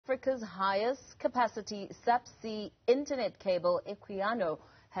Africa's highest capacity subsea internet cable, Equiano,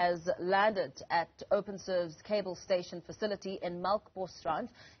 has landed at Openserve's cable station facility in Melkbosstrand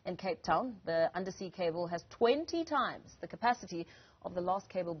in Cape Town. The undersea cable has 20 times the capacity of the last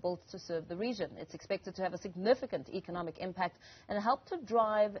cable built to serve the region. It's expected to have a significant economic impact and help to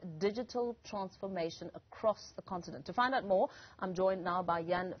drive digital transformation across the continent. To find out more, I'm joined now by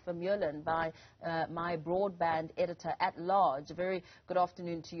Vermuelen, by My Broadband editor-at-large. A very good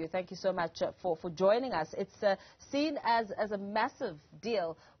afternoon to you. Thank you so much for joining us. It's seen as a massive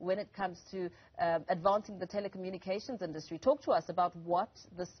deal when it comes to advancing the telecommunications industry. Talk to us about what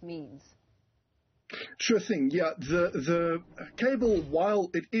this means. Sure thing. Yeah, the cable, while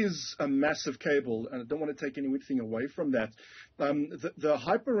it is a massive cable, and I don't want to take anything away from that, the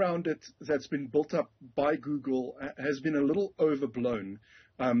hype around it that's been built up by Google has been a little overblown.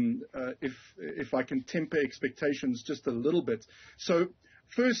 If I can temper expectations just a little bit. So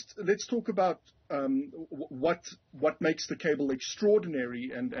first, let's talk about what makes the cable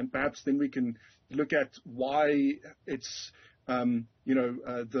extraordinary, and perhaps then we can look at why it's all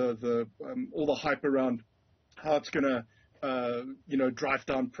the hype around how it's going to, drive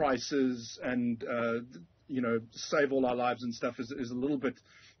down prices and, save all our lives and stuff is a little bit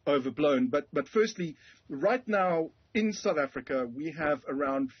overblown. But firstly, right now in South Africa, we have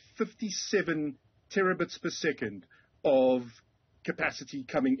around 57 terabits per second of capacity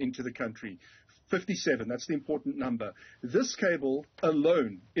coming into the country. 57, that's the important number. This cable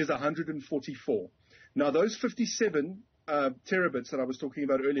alone is 144. Now, those 57 terabits that I was talking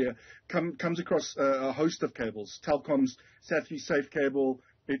about earlier comes across a host of cables. Telkom's Safe cable,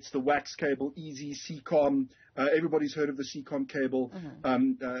 it's the wax cable, Easy, CCOM. Everybody's heard of the CCOM cable.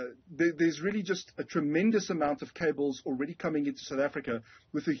 There's really just a tremendous amount of cables already coming into South Africa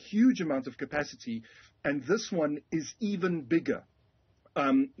with a huge amount of capacity, and this one is even bigger.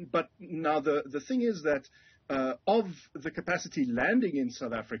 But now the thing is that of the capacity landing in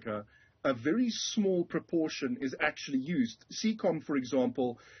South Africa, a very small proportion is actually used. CCOM, for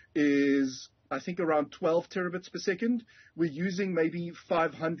example, is, I think, around 12 terabits per second. We're using maybe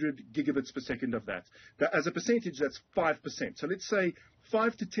 500 gigabits per second of that. As a percentage, that's 5%. So let's say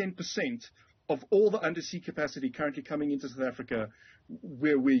 5 to 10% of all the undersea capacity currently coming into South Africa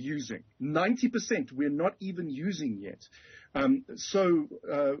where we're using. 90% we're not even using yet. So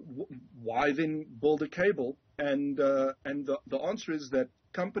why then build a cable? And the answer is that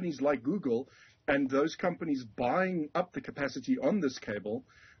companies like Google and those companies buying up the capacity on this cable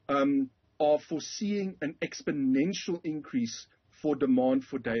are foreseeing an exponential increase for demand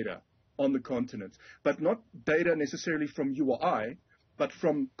for data on the continent. But not data necessarily from you or I, but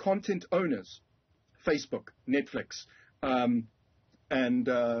from content owners, Facebook, Netflix, and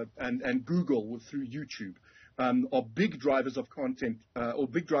Google through YouTube. Are big drivers of content or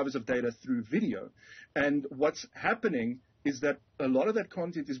big drivers of data through video. And what's happening is that a lot of that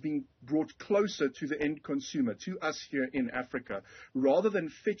content is being brought closer to the end consumer, to us here in Africa. Rather than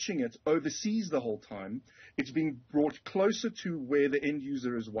fetching it overseas the whole time, it's being brought closer to where the end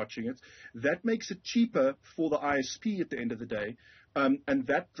user is watching it. That makes it cheaper for the ISP at the end of the day, and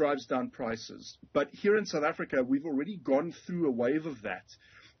that drives down prices. But here in South Africa, we've already gone through a wave of that.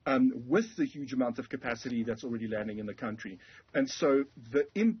 With the huge amount of capacity that's already landing in the country. And so the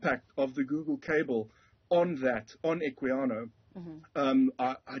impact of the Google cable on Equiano,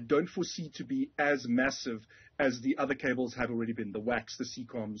 I don't foresee to be as massive as the other cables have already been, the wax, the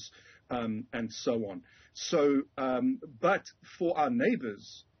CCOMs, and so on. So, but for our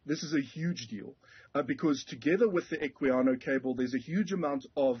neighbors, this is a huge deal because together with the Equiano cable, there's a huge amount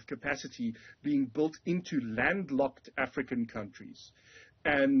of capacity being built into landlocked African countries.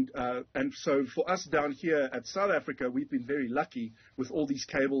 And so for us down here at South Africa, we've been very lucky with all these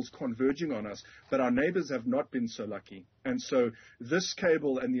cables converging on us, but our neighbors have not been so lucky. And so this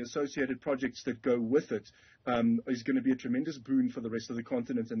cable and the associated projects that go with it is going to be a tremendous boon for the rest of the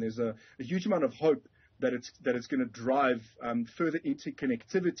continent. And there's a huge amount of hope that it's going to drive further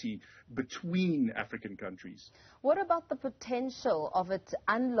interconnectivity between African countries. What about the potential of it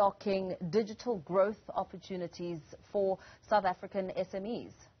unlocking digital growth opportunities for South African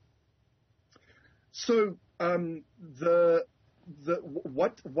SMEs? So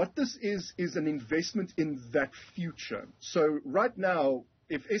what this is an investment in that future. So right now,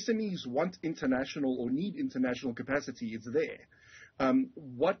 if SMEs want international or need international capacity, it's there.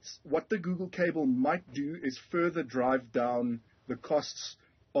 What the Google cable might do is further drive down the costs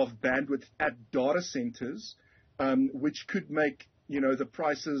of bandwidth at data centers, which could make the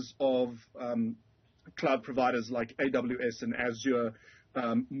prices of cloud providers like AWS and Azure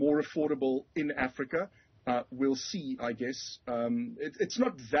more affordable in Africa. we'll see, I guess. It's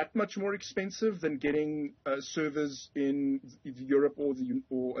not that much more expensive than getting servers in Europe or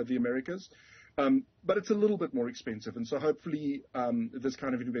the Americas, but it's a little bit more expensive. And so hopefully this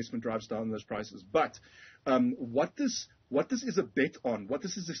kind of investment drives down those prices. But what this is a bet on, what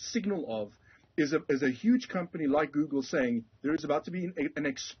this is a signal of, is a huge company like Google saying there is about to be an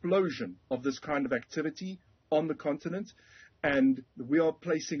explosion of this kind of activity on the continent, and we are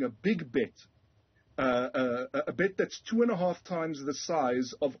placing a big bet. A bet that's 2.5 times the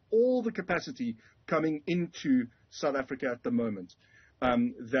size of all the capacity coming into South Africa at the moment.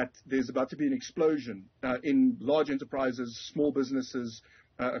 That there's about to be an explosion in large enterprises, small businesses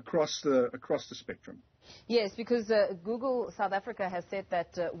across the spectrum. Yes, because Google South Africa has said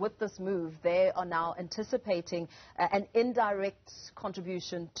that with this move, they are now anticipating an indirect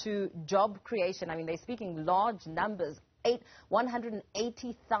contribution to job creation. I mean, they're speaking large numbers.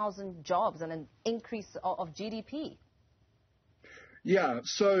 180,000 jobs and an increase of GDP. Yeah,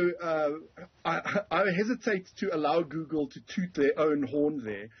 so I hesitate to allow Google to toot their own horn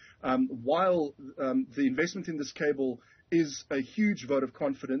there. While the investment in this cable is a huge vote of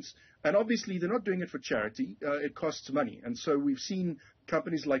confidence, and obviously they're not doing it for charity. It costs money, and so we've seen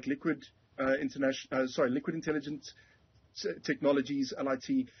companies like Liquid Intelligent Technologies,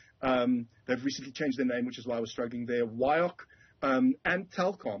 LIT. They've recently changed their name, which is why I was struggling there. WIOC and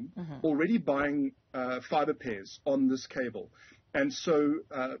Telkom already buying fiber pairs on this cable. And so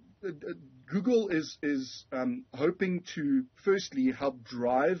Google is hoping to firstly help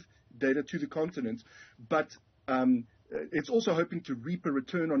drive data to the continent, but it's also hoping to reap a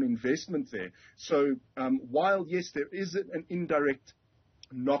return on investment there. So while, yes, there is an indirect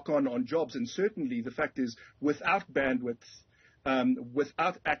knock-on on jobs, and certainly the fact is without bandwidth,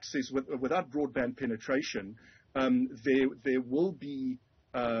 without access, without broadband penetration, there will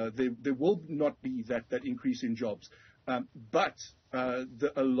not be that increase in jobs. But a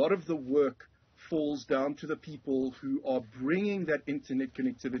lot of the work falls down to the people who are bringing that internet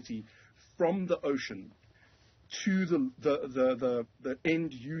connectivity from the ocean to the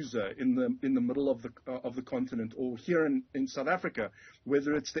end user in the middle of the continent, or here in South Africa,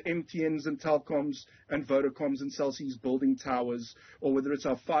 whether it's the MTNs and Telcoms and Vodacoms and Cell C's building towers, or whether it's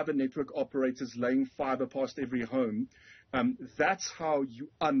our fiber network operators laying fiber past every home. That's how you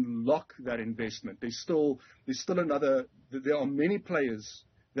unlock that investment. There are many players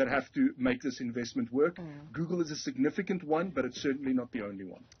that have to make this investment work. Google is a significant one, but it's certainly not the only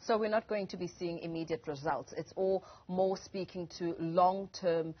one. So we're not going to be seeing immediate results. It's all more speaking to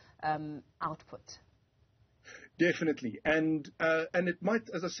long-term output. Definitely, and it might,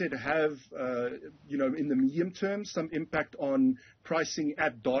 as I said, have in the medium term some impact on pricing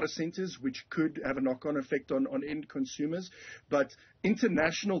at data centers, which could have a knock-on effect on end consumers. But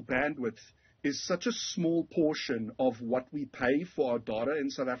international bandwidth is such a small portion of what we pay for our data in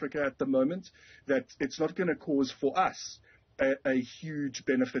South Africa at the moment that it's not going to cause for us a huge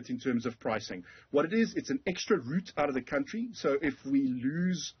benefit in terms of pricing. What it is, it's an extra route out of the country. So if we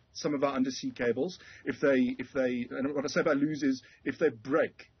lose some of our undersea cables, and what I say by lose is if they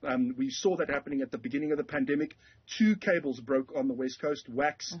break. We saw that happening at the beginning of the pandemic. 2 cables broke on the West Coast,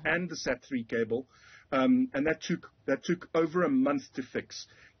 WAX and the SAT3 cable, and that took over a month to fix.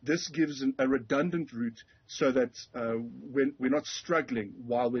 This gives a redundant route so that we're not struggling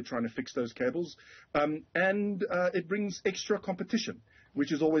while we're trying to fix those cables. And it brings extra competition,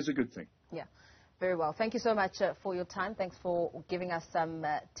 which is always a good thing. Yeah, very well. Thank you so much for your time. Thanks for giving us some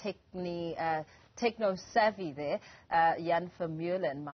techno-savvy there, Jan Vermuelen.